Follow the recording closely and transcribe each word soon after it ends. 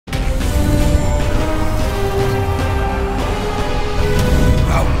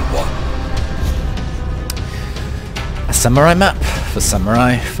Samurai map for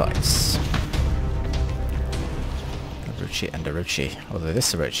samurai fights. Orochi and Orochi. Although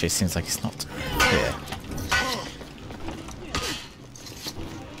this Orochi seems like he's not here.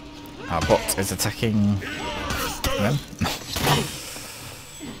 Our bot is attacking them.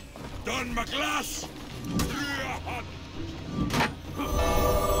 Done my glass.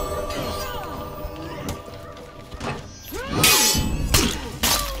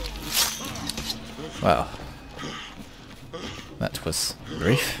 Well, that was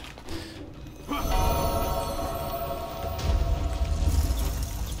brief.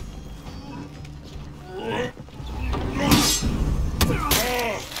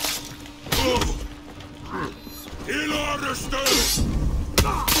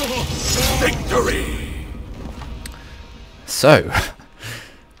 Victory! So,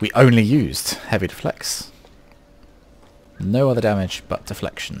 we only used heavy deflects. No other damage but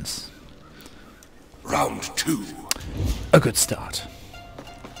deflections. Round 2. A good start.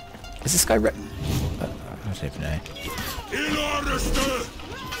 Is this guy I don't even know.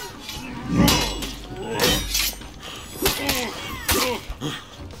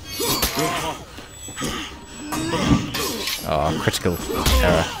 Oh, critical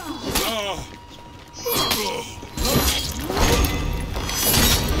error.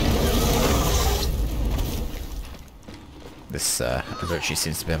 This Orochi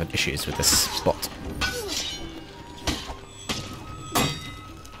seems to be having issues with this spot.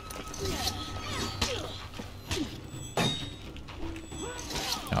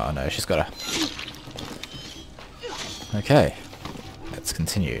 Oh no, she's got a... Okay, let's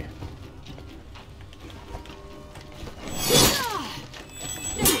continue.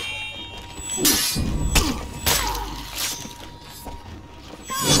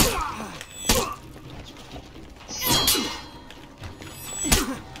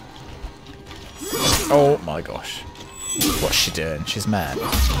 Oh my gosh. What's she doing? She's mad.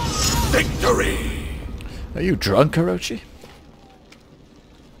 Victory! Are you drunk, Orochi?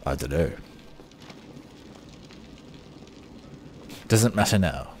 I don't know. Doesn't matter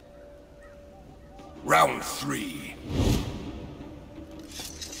now. Round 3.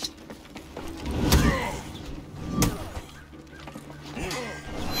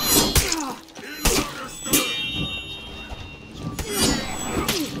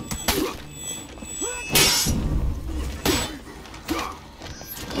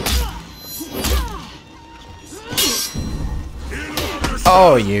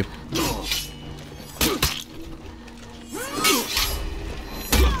 Oh, you.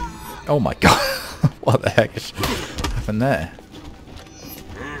 Oh my god. What the heck is happened there?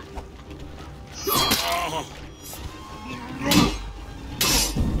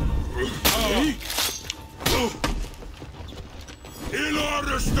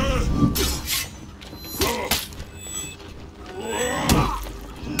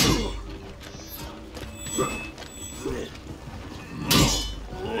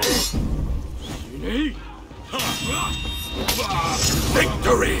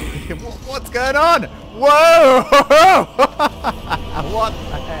 Victory! What's going on? Whoa! What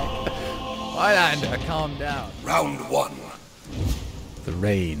the heck? Highlander, calm down. Round 1. The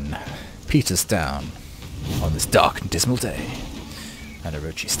rain peters down on this dark and dismal day, and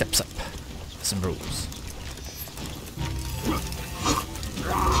Orochi steps up for some rules.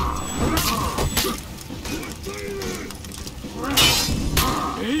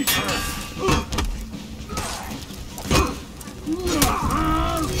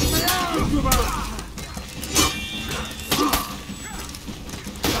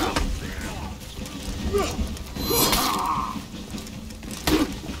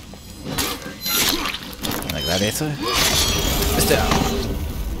 Like gladiator. Just down.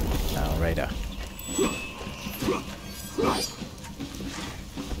 Now radar.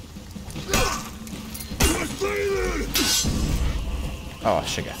 Oh,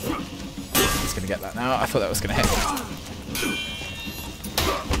 sugar. He's gonna get that now. I thought that was gonna hit.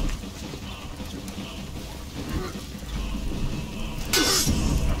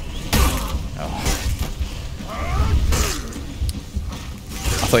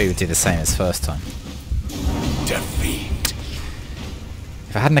 I thought you would do the same as first time. Defeat.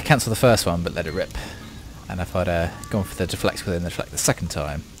 If I hadn't cancelled the first one but let it rip, and if I'd gone for the deflect within the deflect the second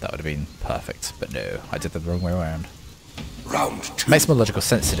time, that would have been perfect. But no, I did the wrong way around. Round 2. Makes more logical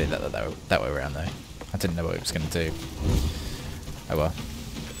sense to do that way around though. I didn't know what it was going to do. Oh well.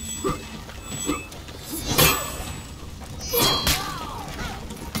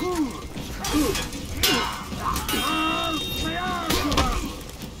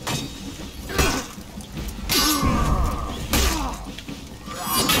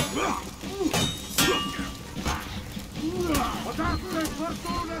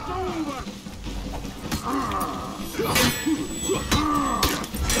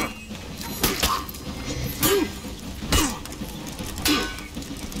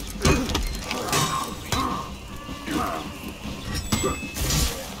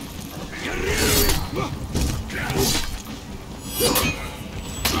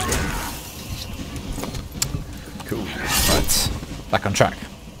 Cool. Right. Back on track.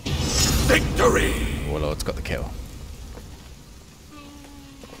 Victory! Warlord's got the kill.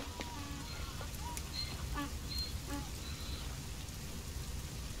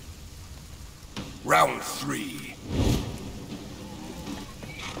 Round 3.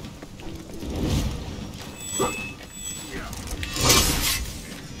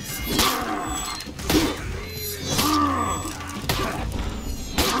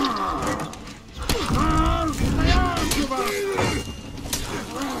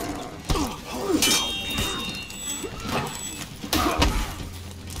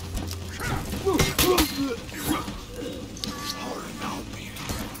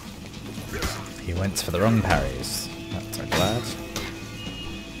 He went for the wrong parries. That's I'm glad.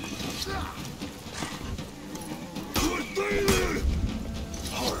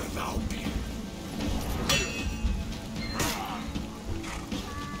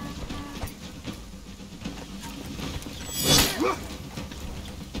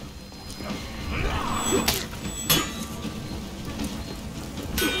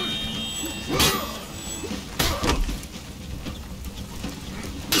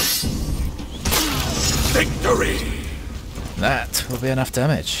 Victory! That will be enough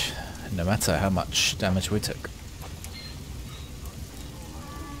damage, no matter how much damage we took.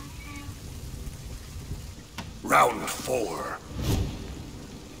 Round 4.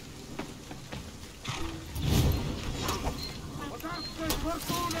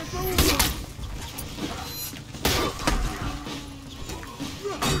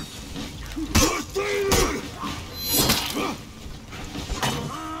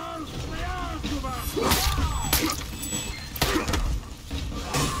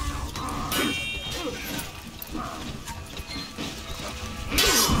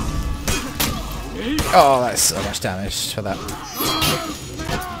 Oh, that's so much damage for that.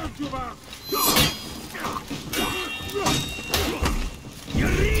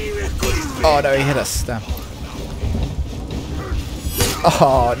 Oh no, he hit us. Damn.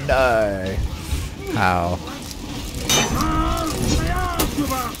 Oh no. How?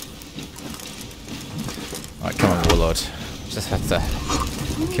 Alright, come on, Warlord. Just have to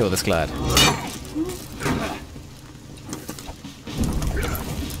kill this glad.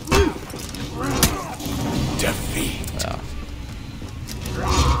 Defeat. Well.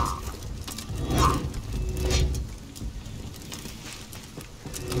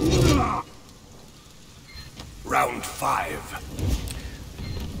 Round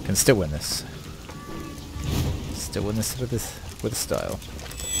 5. Can still win this. Still win this with style.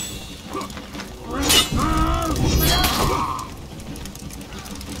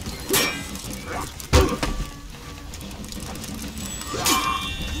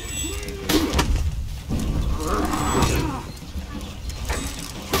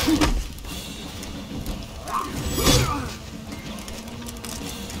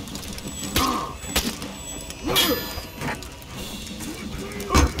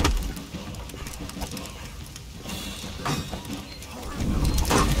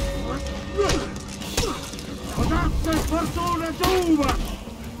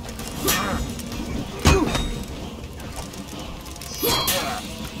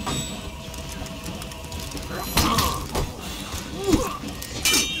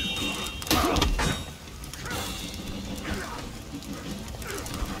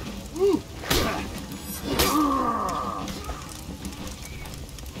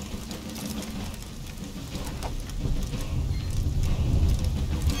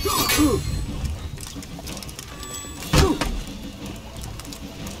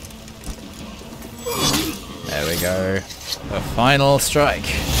 There we go. The final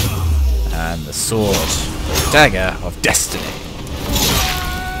strike. And the sword. The dagger of destiny.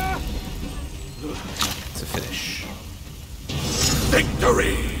 To finish.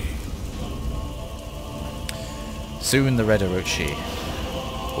 Victory! Soon the red Orochi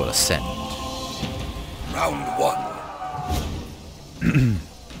will ascend. Round 1.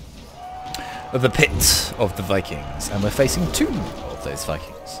 The pit of the Vikings. And we're facing 2 of those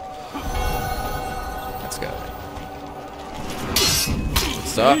Vikings. Let's go. Good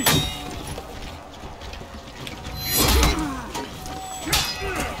start.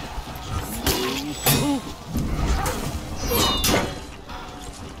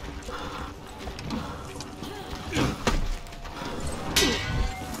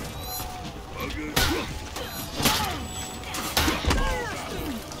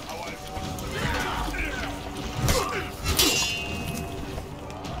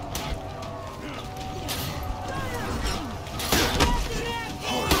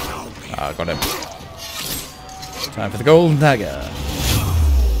 Ah, got him. Time for the golden dagger.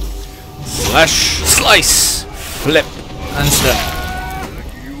 Slash, slice, flip, and stab.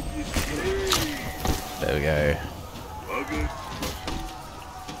 There we go.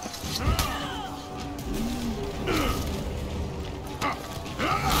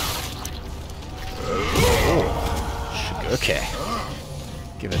 Oh, okay.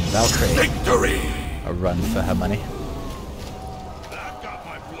 Giving Valkyrie Victory! a run for her money. That got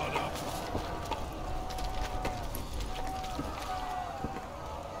my blood up.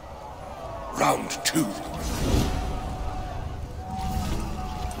 Round 2.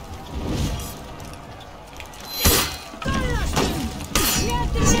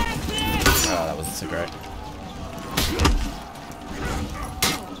 Oh, that wasn't so great.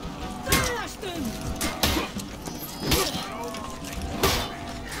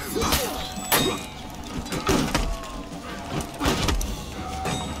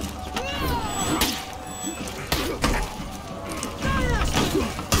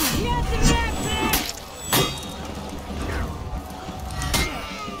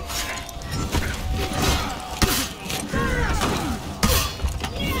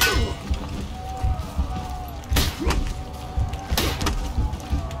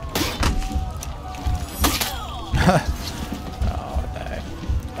 Oh no.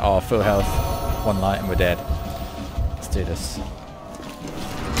 Oh, full health. One light and we're dead. Let's do this.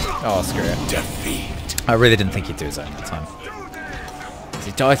 Oh, screw it. Defeat. I really didn't think he'd do his own that time.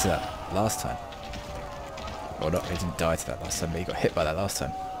 He died to that last time. Well, not, he didn't die to that last time, but he got hit by that last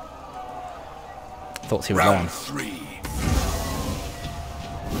time. Thought he would learn. Round 3.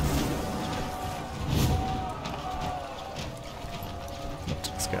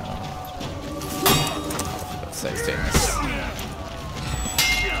 What's going on? So he's doing this.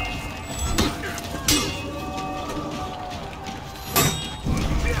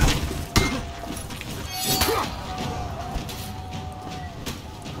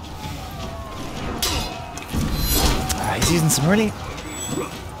 He's using some really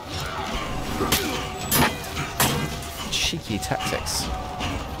cheeky tactics.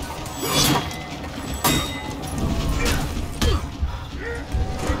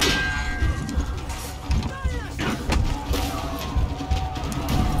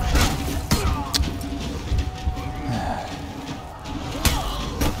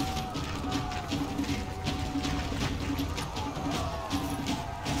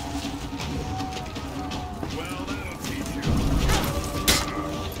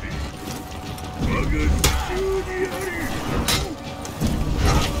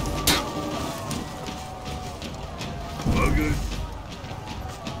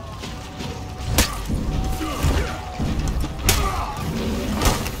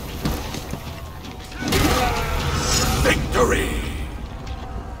 Victory!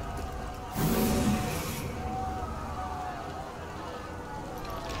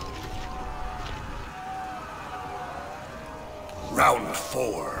 Round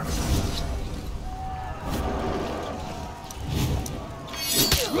 4.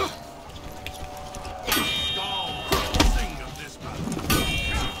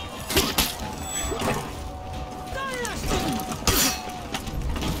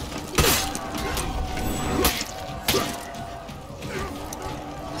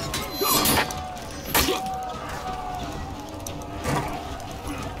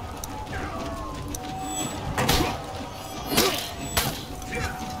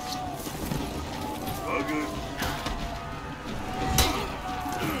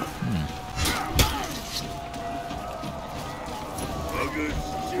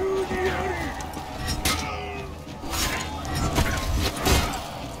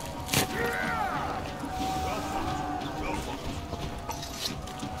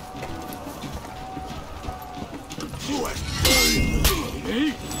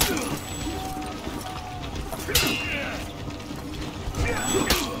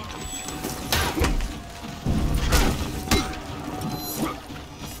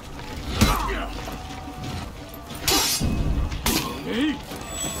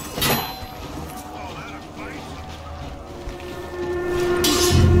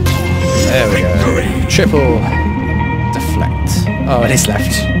 There we go. Triple deflect. Oh, it is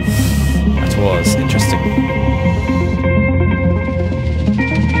left. That was interesting.